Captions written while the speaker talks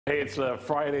Hey, it's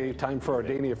Friday, time for our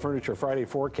Dania Furniture Friday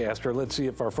Forecaster. Let's see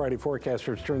if our Friday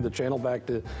Forecasters turn the channel back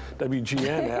to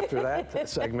WGN after that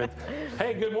segment.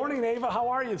 Hey, good morning, Ava. How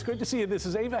are you? It's good to see you. This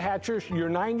is Ava Hatcher. You're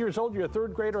 9 years old. You're a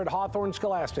third grader at Hawthorne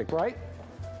Scholastic, right?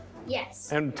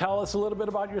 Yes. And tell us a little bit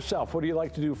about yourself. What do you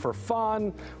like to do for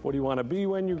fun? What do you want to be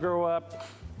when you grow up?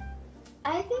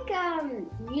 I think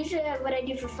usually what I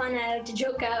do for fun, I like to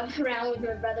joke around with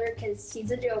my brother because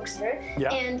he's a jokester.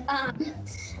 Yeah. And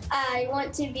I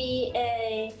want to be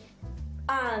a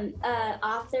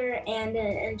author and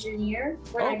an engineer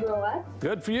when I grow up.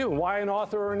 Good for you. Why an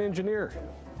author or an engineer?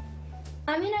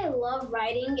 I mean, I love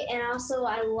writing and also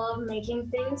I love making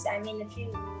things. I mean, if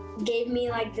you gave me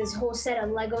like this whole set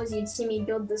of Legos, you'd see me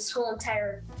build this whole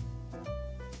entire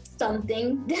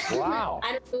something. Wow.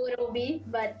 I don't know what it will be,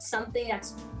 but something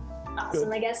that's awesome,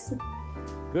 Good. I guess.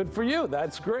 Good for you.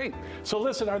 That's great. So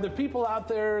listen, are there people out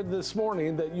there this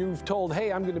morning that you've told,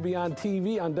 hey, I'm going to be on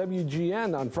TV on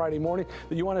WGN on Friday morning,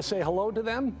 that you want to say hello to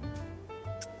them?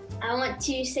 I want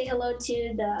to say hello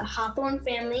to the Hawthorne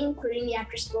family, including the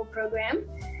after-school program.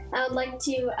 I would like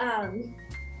to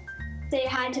say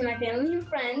hi to my family and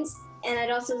friends, and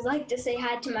I'd also like to say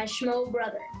hi to my schmo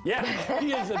brother. Yeah,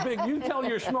 he is a big, you tell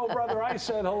your schmo brother I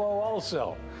said hello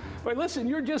also. But listen,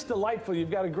 you're just delightful.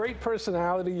 You've got a great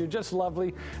personality. You're just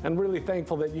lovely, and really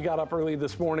thankful that you got up early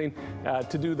this morning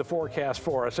to do the forecast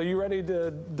for us. Are you ready to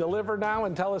deliver now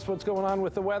and tell us what's going on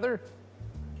with the weather?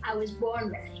 I was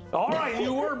born ready. All right,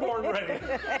 you were born ready.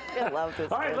 I love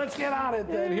this. All right, let's get on it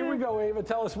then. Here we go, Ava.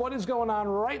 Tell us what is going on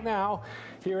right now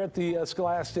here at the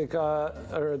Scholastic,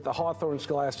 or at the Hawthorne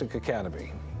Scholastic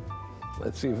Academy.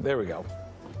 Let's see. There we go.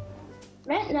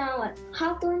 Right now at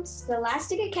Hawthorne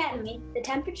Scholastic Academy, the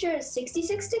temperature is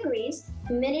 66 degrees,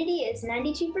 humidity is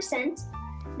 92%,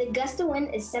 the gust of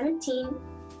wind is 17,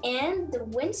 and the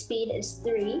wind speed is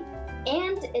 3,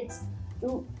 and it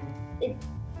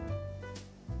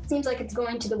seems like it's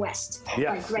going to the west,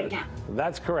 Yes, like right now.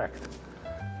 That's correct.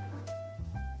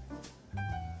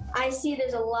 I see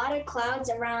there's a lot of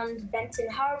clouds around Benton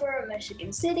Harbor,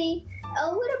 Michigan City, a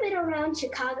little bit around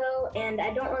Chicago, and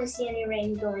I don't really see any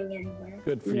rain going anywhere.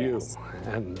 Good for you.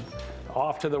 And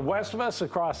off to the west of us,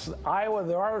 across Iowa,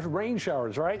 there are rain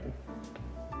showers, right?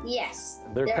 Yes.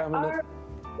 They're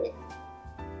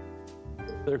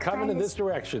coming in this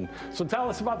direction. So tell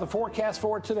us about the forecast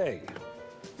for today.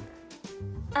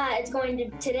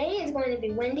 Today it's going to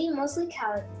be windy, mostly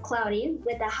cloudy,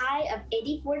 with a high of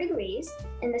 84 degrees,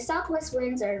 and the southwest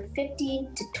winds are 50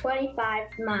 to 25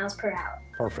 miles per hour.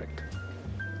 Perfect.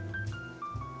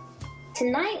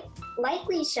 Tonight,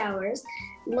 likely showers,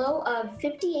 low of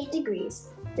 58 degrees.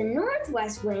 The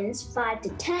northwest winds 5 to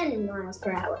 10 miles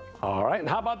per hour. All right, and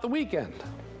how about the weekend?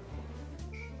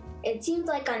 It seems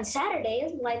like on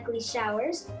Saturday, likely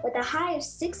showers with a high of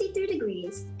 63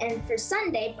 degrees, and for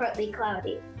Sunday, partly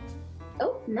cloudy.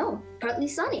 Oh, no, partly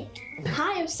sunny.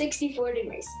 High of 64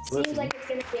 degrees. Seems like it's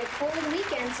going to be a cold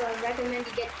weekend, so I recommend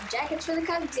you get jackets for the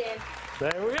Cubs game.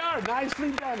 There we are.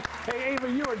 Nicely done. Hey, Ava,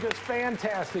 you are just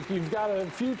fantastic. You've got a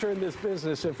future in this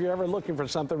business. If you're ever looking for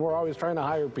something, we're always trying to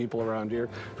hire people around here.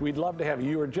 We'd love to have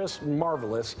you. You are just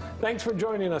marvelous. Thanks for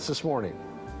joining us this morning.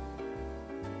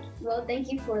 Well,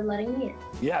 thank you for letting me in.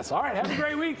 Yes. All right. Have a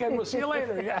great weekend. We'll see you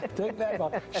later. Yeah, take that.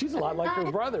 Ball. She's a lot like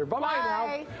her brother. Bye-bye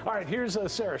now. All right. Here's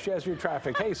Sarah. She has your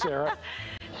traffic. Hey, Sarah.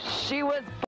 She was